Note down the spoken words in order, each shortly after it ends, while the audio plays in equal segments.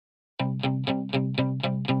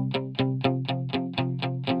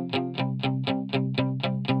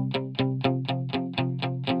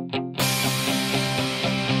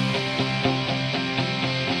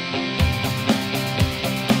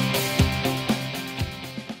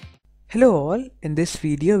Hello all, in this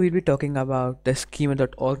video we'll be talking about the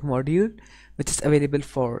schema.org module which is available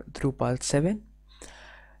for Drupal 7.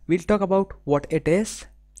 We'll talk about what it is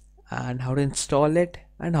and how to install it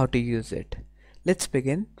and how to use it. Let's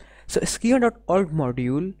begin. So schema.org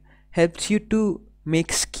module helps you to make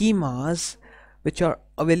schemas which are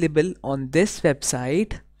available on this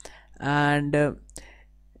website, and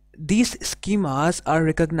these schemas are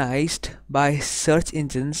recognized by search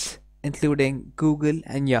engines including Google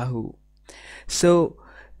and Yahoo. So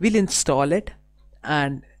we'll install it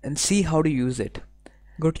and see how to use it.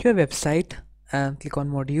 Go to your website and click on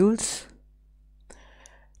modules.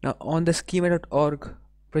 Now on the schema.org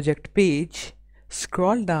project page,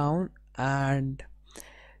 scroll down and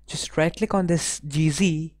just right click on this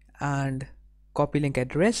GZ and copy link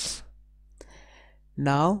address.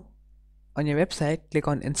 Now on your website, click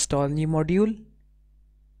on install new module,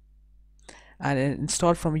 and in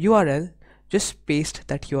install from URL, just paste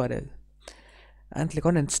that URL and click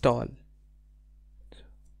on install.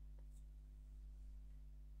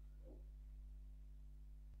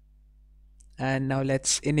 And now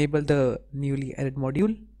let's enable the newly added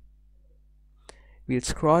module. We'll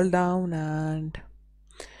scroll down and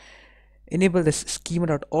enable this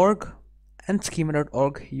schema.org and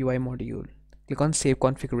schema.org UI module. Click on save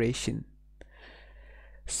configuration.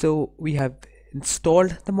 So we have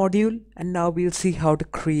installed the module, and now we'll see how to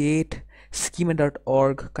create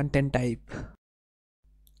schema.org content type.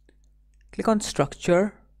 Click on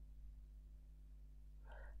structure.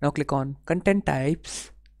 Now click on content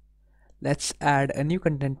types. Let's add a new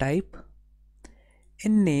content type.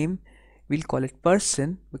 In name, we'll call it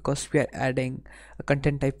person because we are adding a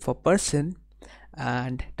content type for person,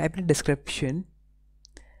 and type in description.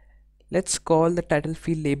 Let's call the title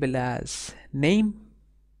field label as name.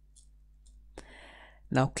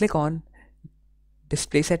 Now click on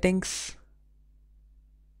display settings.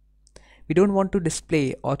 We don't want to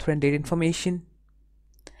display author and date information.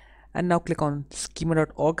 And now click on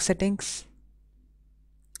schema.org settings,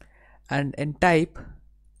 and in type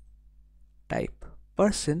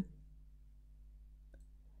person,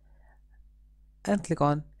 and click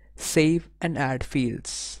on save and add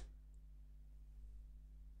fields.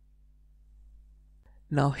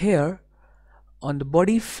 Now here on the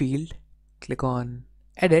body field, click on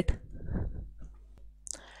edit,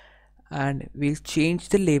 and we'll change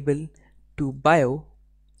the label to bio,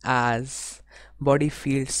 as body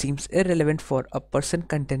field seems irrelevant for a person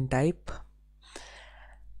content type,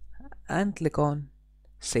 and click on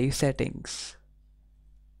save settings.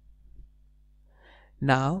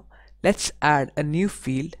 Now let's add a new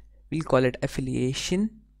field. We'll call it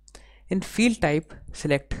affiliation. In field type,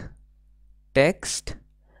 select text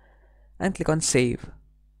and click on save.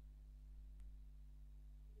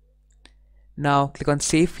 Now click on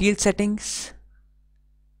save field settings,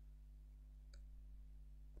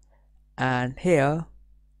 and here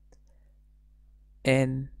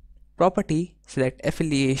in property, select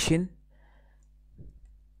affiliation,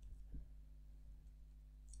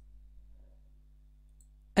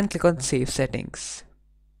 and click on save settings.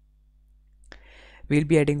 We'll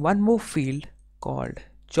be adding one more field called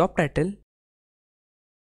job title.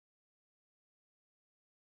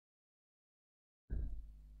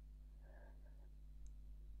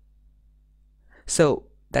 So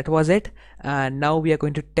that was it, and now we are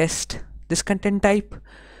going to test this content type.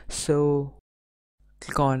 So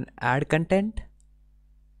click on add content.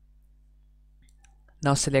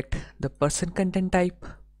 Now select the person content type,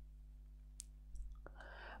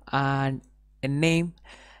 and in name,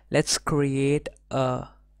 let's create a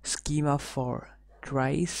schema for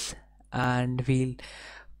tries, and we'll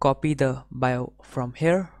copy the bio from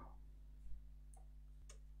here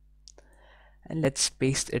and let's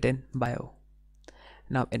paste it in bio.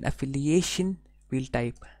 Now in affiliation, we'll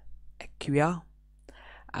type Acquia,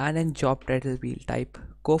 and in job title we'll type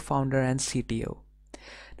co-founder and CTO.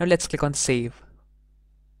 Now let's click on save.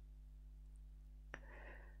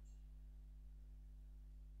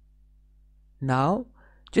 Now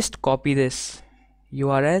just copy this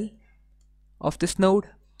URL of this node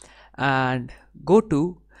and go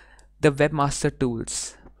to the webmaster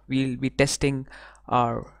tools. We'll be testing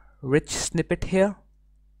our rich snippet here.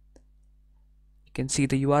 You can see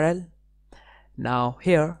the URL. Now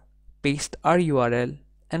here, paste our URL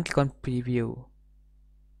and click on preview.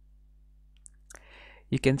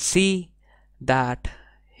 You can see that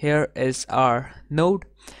here is our node.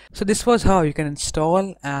 So this was how you can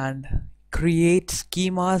install and create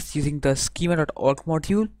schemas using the schema.org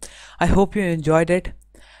module. I hope you enjoyed it,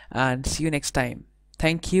 and see you next time.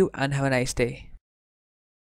 Thank you and have a nice day.